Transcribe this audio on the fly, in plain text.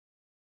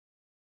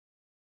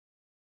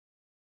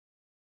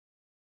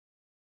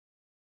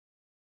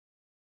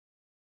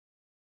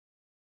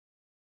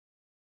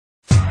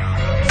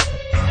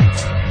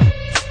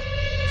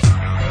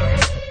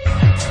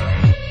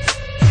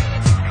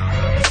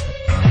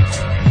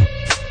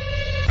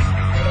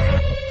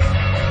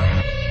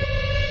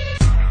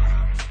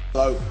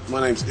My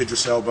name's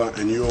Idris Elba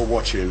and you're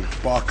watching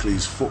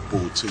Barclays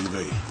Football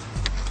TV.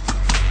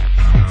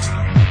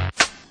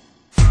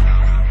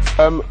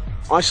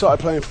 I started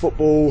playing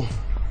football when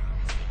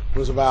I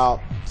was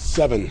about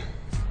 7,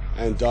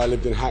 and I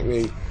lived in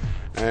Hackney,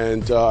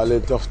 and I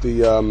lived off the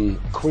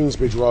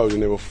Queensbridge Road,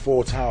 and there were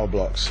 4 tower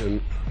blocks, and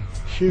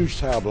huge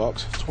tower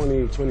blocks,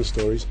 20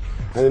 stories,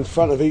 and in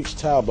front of each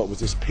tower block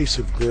was this piece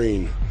of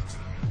green.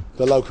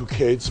 The local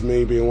kids,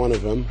 me being one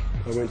of them,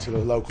 I went to the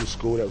local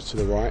school that was to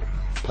the right,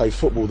 played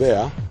football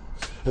there,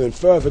 and then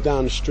further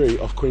down the street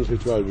off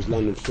Queensbridge Road was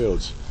London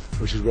Fields,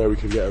 which is where we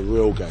could get a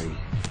real game.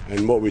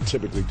 And what we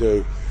typically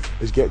do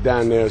is get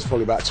down there, there's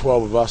probably about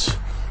 12 of us,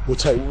 we'll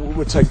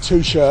take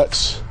 2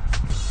 shirts,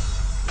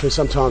 because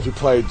sometimes we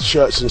played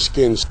shirts and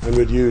skins, and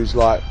we'd use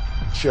like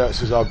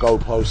shirts as our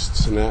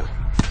goalposts and that.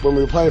 When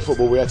we were playing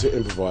football, we had to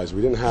improvise.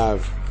 We didn't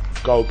have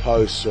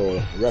goalposts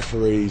or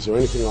referees or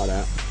anything like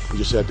that. We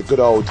just had the good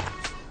old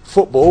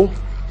football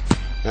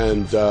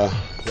and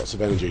lots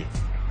of energy.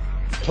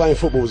 Playing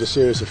football was a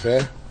serious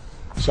affair.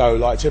 So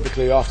like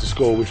typically after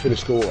school, we'd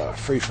finish school at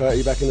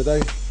 3:30 back in the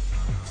day,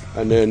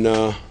 and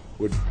then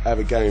we'd have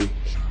a game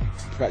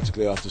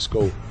practically after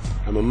school.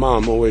 And my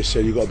mum always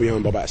said you've got to be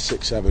home by about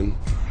 6, 7,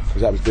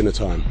 because that was dinner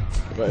time.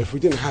 But if we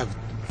didn't have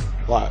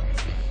like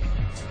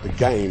the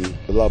game,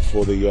 the love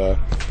for the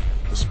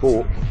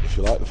sport, if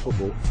you like, the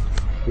football,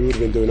 we would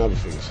have been doing other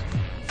things.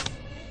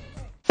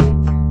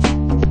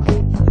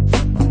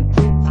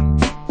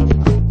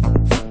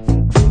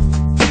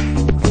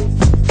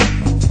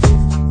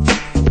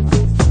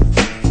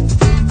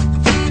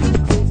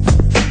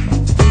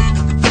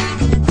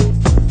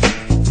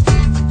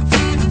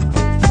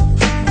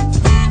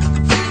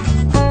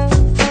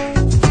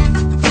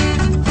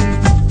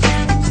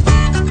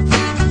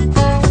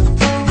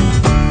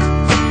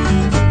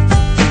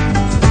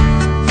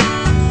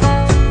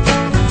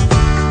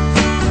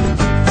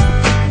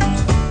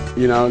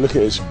 You know, look at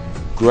it, it's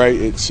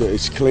great,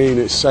 it's clean,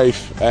 it's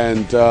safe,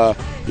 and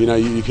you know,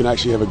 you can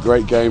actually have a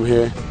great game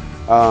here.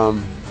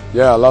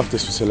 Yeah, I love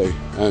this facility,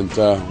 and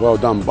well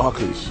done,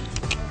 Barclays.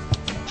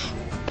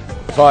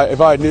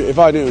 If I knew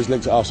it was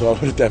linked to Arsenal, I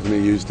would have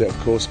definitely used it, of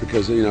course,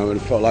 because you know, it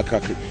felt like I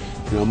could,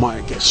 you know, I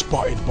might get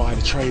spotted by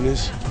the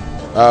trainers.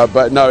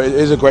 But no, it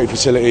is a great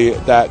facility,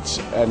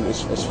 and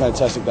it's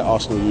fantastic that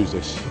Arsenal use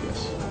this.